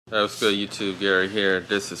That was good, YouTube. Gary here.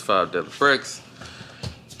 This is 5 Deadly Bricks.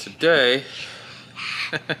 Today,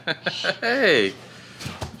 hey,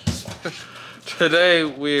 today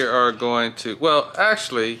we are going to, well,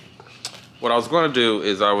 actually, what I was going to do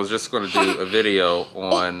is I was just going to do a video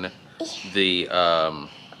on the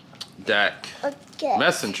DAC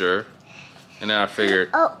Messenger, and then I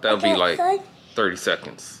figured that would be like 30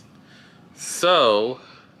 seconds. So,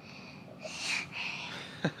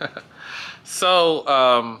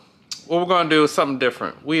 what we're going to do is something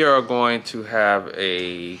different. We are going to have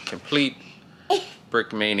a complete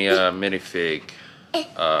Brickmania Minifig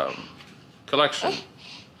collection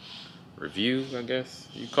review, I guess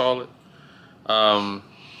you call it. I've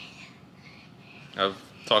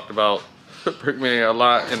talked about Brickmania a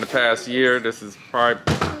lot in the past year. This is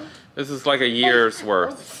like a year's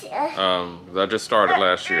worth. I just started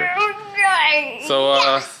last year. So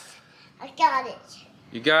I got it.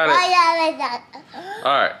 You got it? I got it.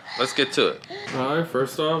 Alright, let's get to it. Alright,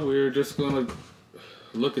 first off, we're just going to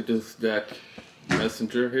look at this DAC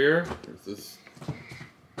Messenger here. This is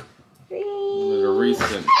one of the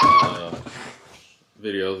recent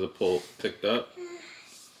videos I picked up.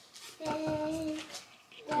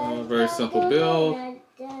 Very simple build.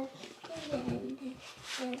 I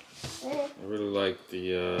really like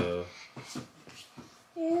the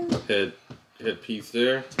headpiece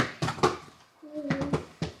there.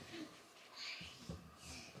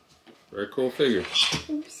 Very cool figure.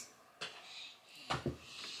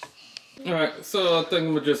 Alright, so I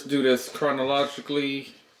think we'll just do this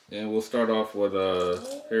chronologically, and we'll start off with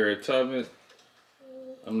Harriet Tubman.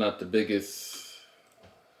 I'm not the biggest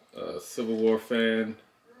Civil War fan.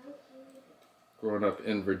 Growing up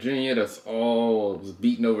in Virginia, that's all I was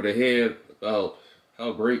beaten over the head about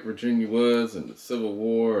how great Virginia was and the Civil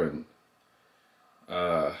War, and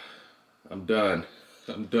I'm done.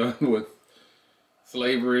 I'm done with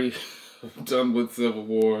slavery. I'm done with Civil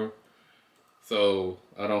War. So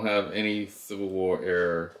I don't have any Civil War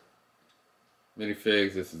era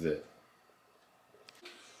minifigs. This is it.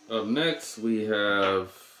 Up next we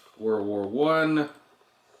have World War I.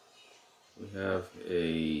 We have a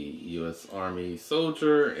U.S. Army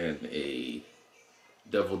soldier and a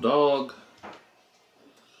devil dog.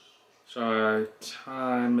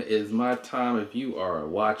 Time is my time. If you are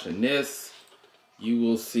watching this, you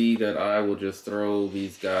will see that I will just throw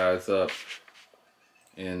these guys up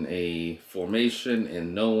in a formation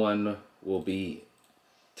and no one will be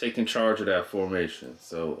taking charge of that formation.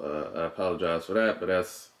 So I apologize for that, but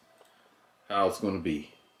that's how it's going to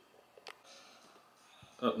be.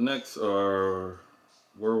 Up next are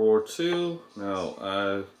World War II. Now,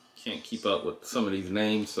 I can't keep up with some of these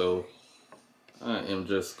names, so I am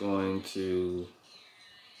just going to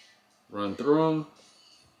run through them.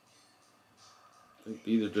 I think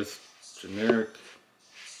these are just generic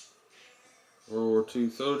World War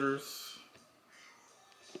II soldiers.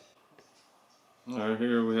 Alright,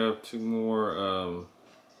 here we have two more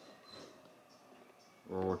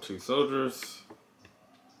World War II soldiers.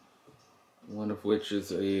 One of which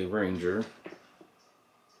is a Ranger.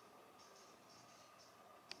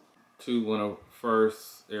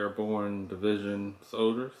 101st Airborne Division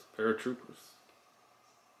soldiers, paratroopers.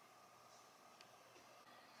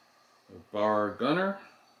 A bar gunner.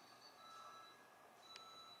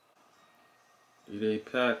 D-Day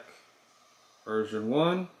Pack version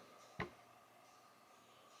 1.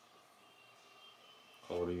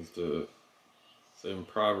 Call these the Saving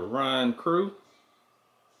Private Ryan crew.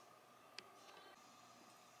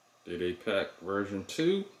 D-Day Pack version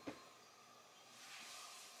 2.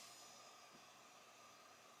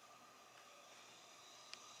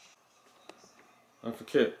 I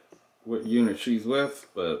forget what unit she's with,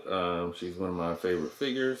 but she's one of my favorite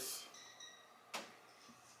figures.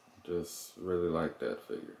 Just really like that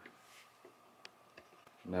figure.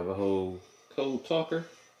 Navajo Code Talker.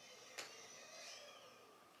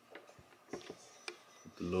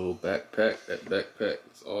 The little backpack. That backpack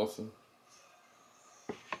is awesome.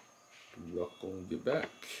 Luck on your back.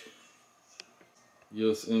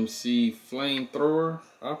 USMC Flamethrower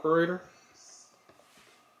Operator.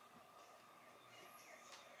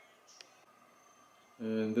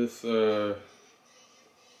 And this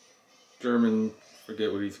German,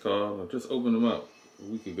 forget what he's called. I just opened him up a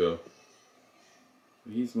week ago.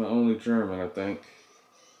 He's my only German, I think.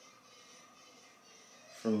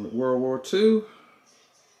 From World War II.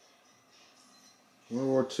 World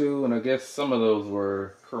War II, and I guess some of those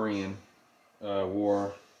were Korean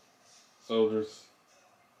War soldiers.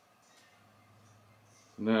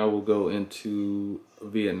 Now we'll go into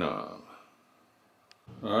Vietnam.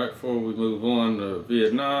 Alright, before we move on to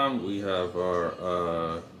Vietnam, we have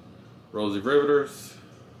our Rosie Riveters.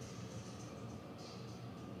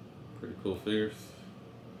 cool figures.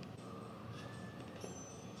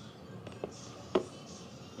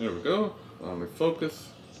 There we go. Finally focus.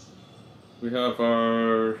 We have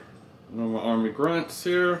our normal Army grunts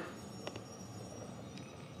here.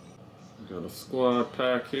 We got a squad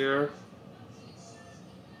pack here.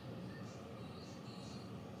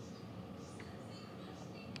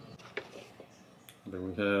 Then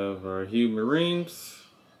we have our Hugh Marines.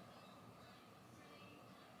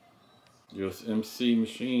 USMC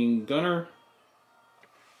machine gunner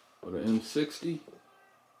with an M60.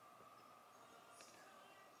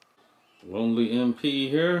 Lonely MP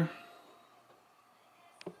here.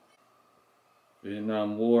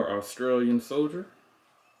 Vietnam War Australian soldier.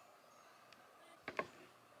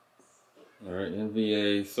 Alright,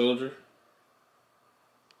 NVA soldier.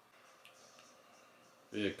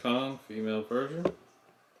 Viet Cong, female version.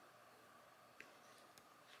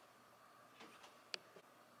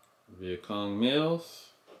 Viet Cong males.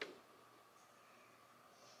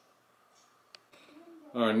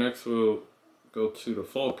 Alright, next we'll go to the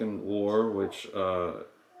Falkland War, which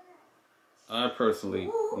I personally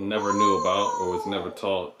never knew about or was never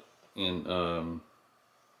taught in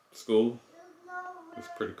school. It's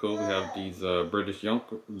pretty cool. We have these British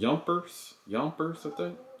yompers, I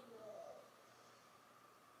think.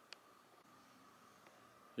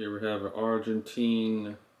 Here we have an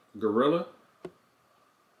Argentine guerrilla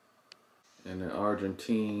and an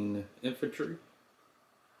Argentine infantry.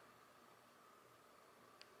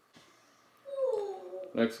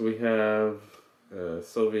 Next we have a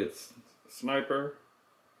Soviet sniper.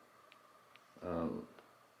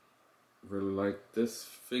 Really like this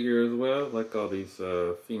figure as well. Like all these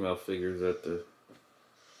female figures that the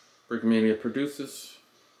Brickmania produces.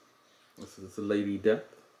 This is the Lady Death.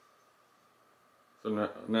 So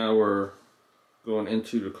now we're going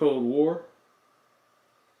into the Cold War.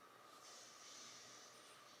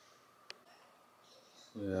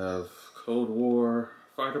 We have Cold War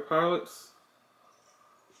fighter pilots.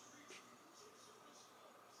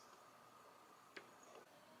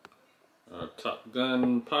 Top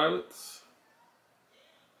Gun pilots.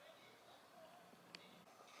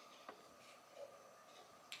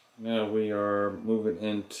 Now we are moving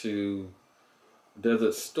into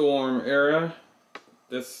Desert Storm era.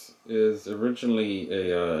 This is originally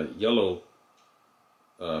a yellow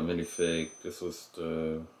minifig. This was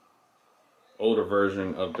the older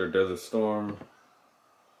version of their Desert Storm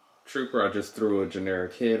Trooper. I just threw a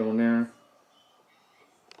generic head on there.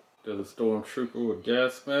 Desert Storm Trooper with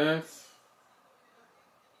gas mask.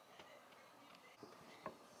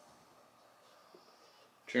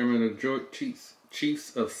 Chairman of Joint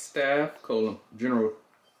Chiefs of Staff, General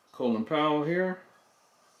Colin Powell here.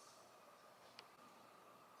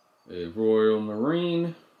 A Royal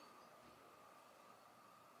Marine.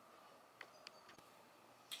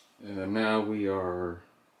 And now we are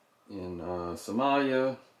in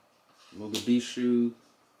Somalia, Mogadishu.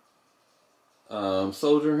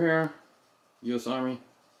 Soldier here, U.S. Army.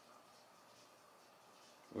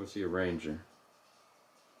 Or is he a Ranger?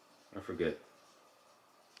 I forget.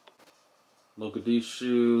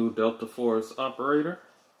 Mogadishu Delta Force operator.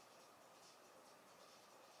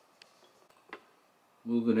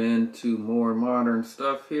 Moving into more modern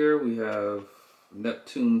stuff here, we have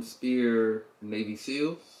Neptune Spear Navy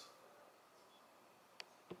SEALs.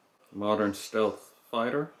 Modern stealth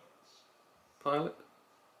fighter pilot.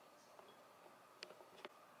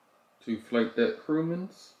 2 flight deck crewmen.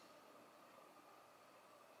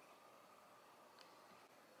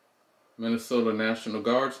 Minnesota National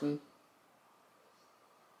Guardsmen.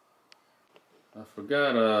 I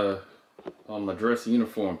forgot on my dress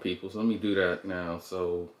uniform people, so let me do that now.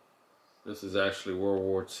 So this is actually World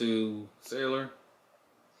War II sailor.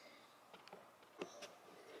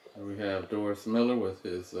 Here we have Doris Miller with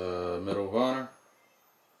his Medal of Honor.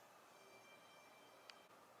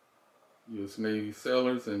 U.S. Navy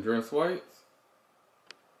sailors in dress whites.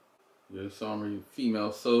 U.S. Army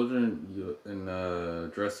female soldier in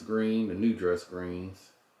dress green, the new dress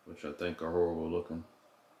greens, which I think are horrible looking.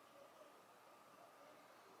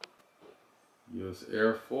 U.S.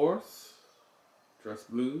 Air Force, dress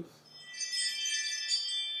blues.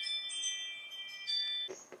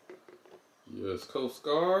 U.S. Coast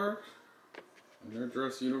Guard, and their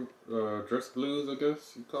dress blues, I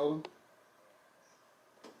guess you call them.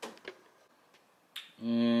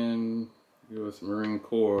 And U.S. Marine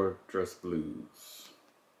Corps dress blues.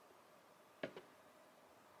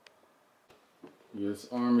 U.S.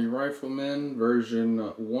 Army Riflemen version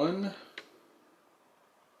 1.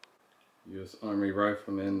 U.S. Army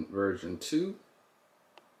Riflemen version 2.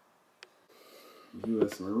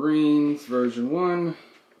 U.S. Marines version 1.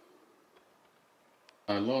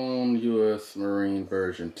 My lone U.S. Marine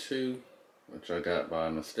version 2, which I got by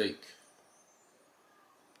mistake.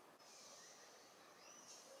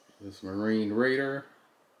 This Marine Raiders.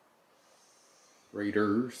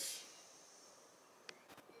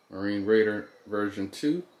 Marine Raider version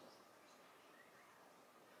 2.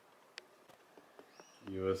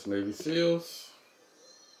 U.S. Navy SEALs.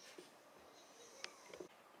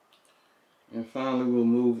 And finally we'll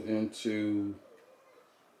move into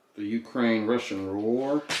the Ukraine-Russian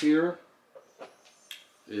war here.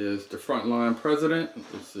 Is the frontline president.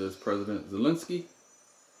 This is President Zelensky.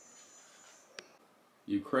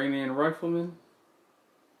 Ukrainian rifleman.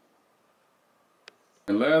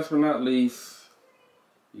 And last but not least,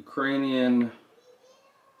 Ukrainian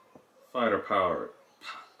fighter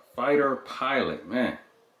pilot, man.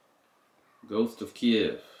 Ghost of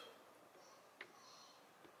Kiev.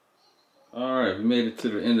 Alright, we made it to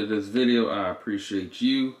the end of this video. I appreciate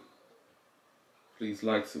you. Please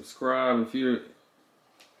like, subscribe. If you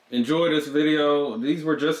enjoyed this video, these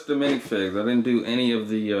were just the minifigs. I didn't do any of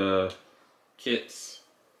the kits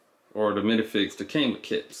or the minifigs that came with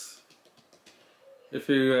kits. If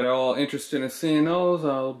you're at all interested in seeing those,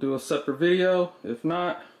 I'll do a separate video. If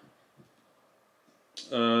not,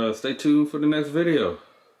 stay tuned for the next video.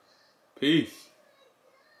 Peace.